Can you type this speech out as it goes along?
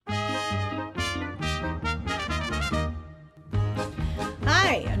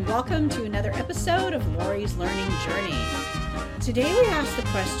Hi, and welcome to another episode of Lori's Learning Journey. Today we ask the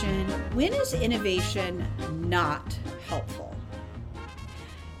question, when is innovation not helpful?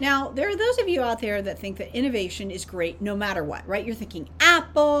 Now, there are those of you out there that think that innovation is great no matter what, right? You're thinking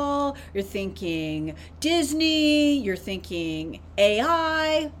Apple, you're thinking Disney, you're thinking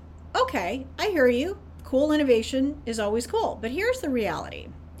AI. Okay, I hear you. Cool innovation is always cool. But here's the reality.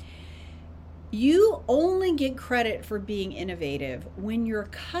 You only get credit for being innovative when your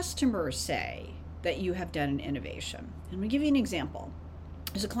customers say that you have done an innovation. And I'm going to give you an example.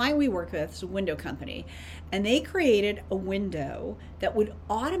 There's a client we work with, it's a window company, and they created a window that would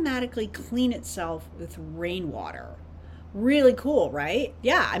automatically clean itself with rainwater. Really cool, right?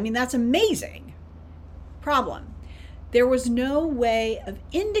 Yeah, I mean, that's amazing. Problem, there was no way of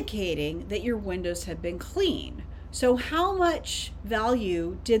indicating that your windows had been cleaned. So how much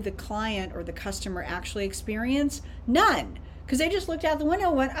value did the client or the customer actually experience? None, because they just looked out the window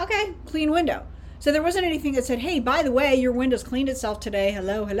and went, okay, clean window. So there wasn't anything that said, hey, by the way, your window's cleaned itself today,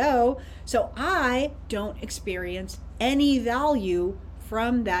 hello. So I don't experience any value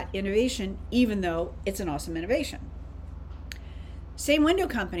from that innovation, even though it's an awesome innovation. Same window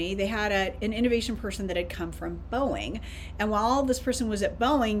company, they had an innovation person that had come from Boeing. And while this person was at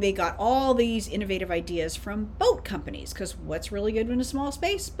Boeing, they got all these innovative ideas from boat companies. Because what's really good in a small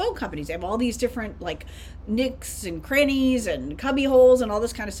space? Boat companies. They have all these different like nicks and crannies and cubby holes and all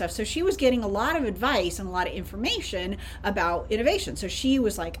this kind of stuff. So she was getting a lot of advice and a lot of information about innovation. So she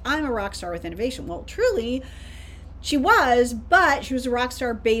was like, I'm a rock star with innovation. Well, truly, she was, but she was a rock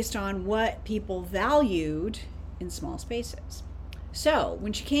star based on what people valued in small spaces. So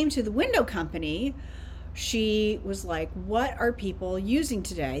when she came to the window company, she was like, what are people using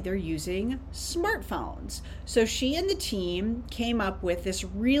today? They're using smartphones. So she and the team came up with this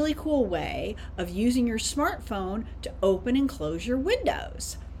really cool way of using your smartphone to open and close your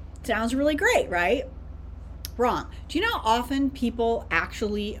windows. Sounds really great, right? Wrong. Do you know how often people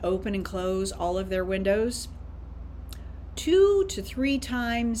actually open and close all of their windows? 2 to 3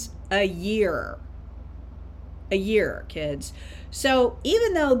 times a year. A year, kids. So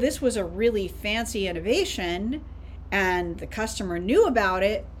even though this was a really fancy innovation and the customer knew about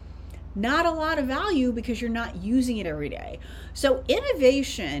it, not a lot of value because you're not using it every day. So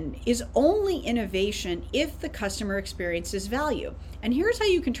innovation is only innovation if the customer experiences value. And here's how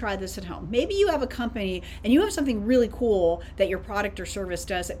you can try this at home. Maybe you have a company and you have something really cool that your product or service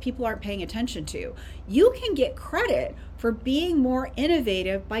does that people aren't paying attention to. You can get credit for being more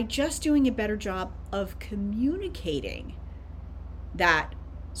innovative by just doing a better job of communicating that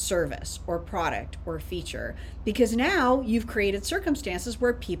service or product or feature, because now you've created circumstances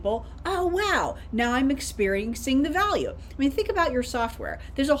where people, oh wow, now I'm experiencing the value. I mean, think about your software.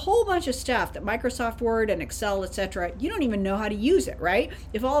 There's a whole bunch of stuff that Microsoft Word and Excel, etc., you don't even know how to use it, right?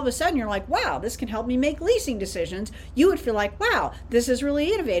 If all of a sudden you're like, wow, this can help me make leasing decisions, you would feel like, wow, this is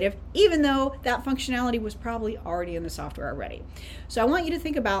really innovative, even though that functionality was probably already in the software already. So I want you to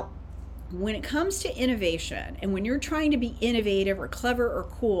think about, when it comes to innovation and when you're trying to be innovative or clever or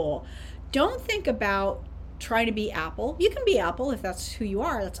cool, don't think about trying to be Apple. You can be Apple if that's who you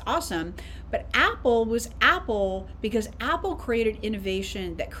are. That's awesome. But Apple was Apple because Apple created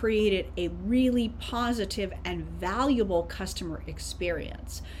innovation that created a really positive and valuable customer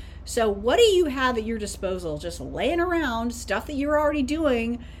experience. So what do you have at your disposal just laying around, stuff that you're already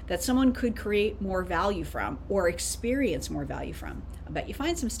doing that someone could create more value from or experience more value from? I bet you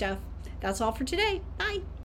find some stuff. That's all for today. Bye.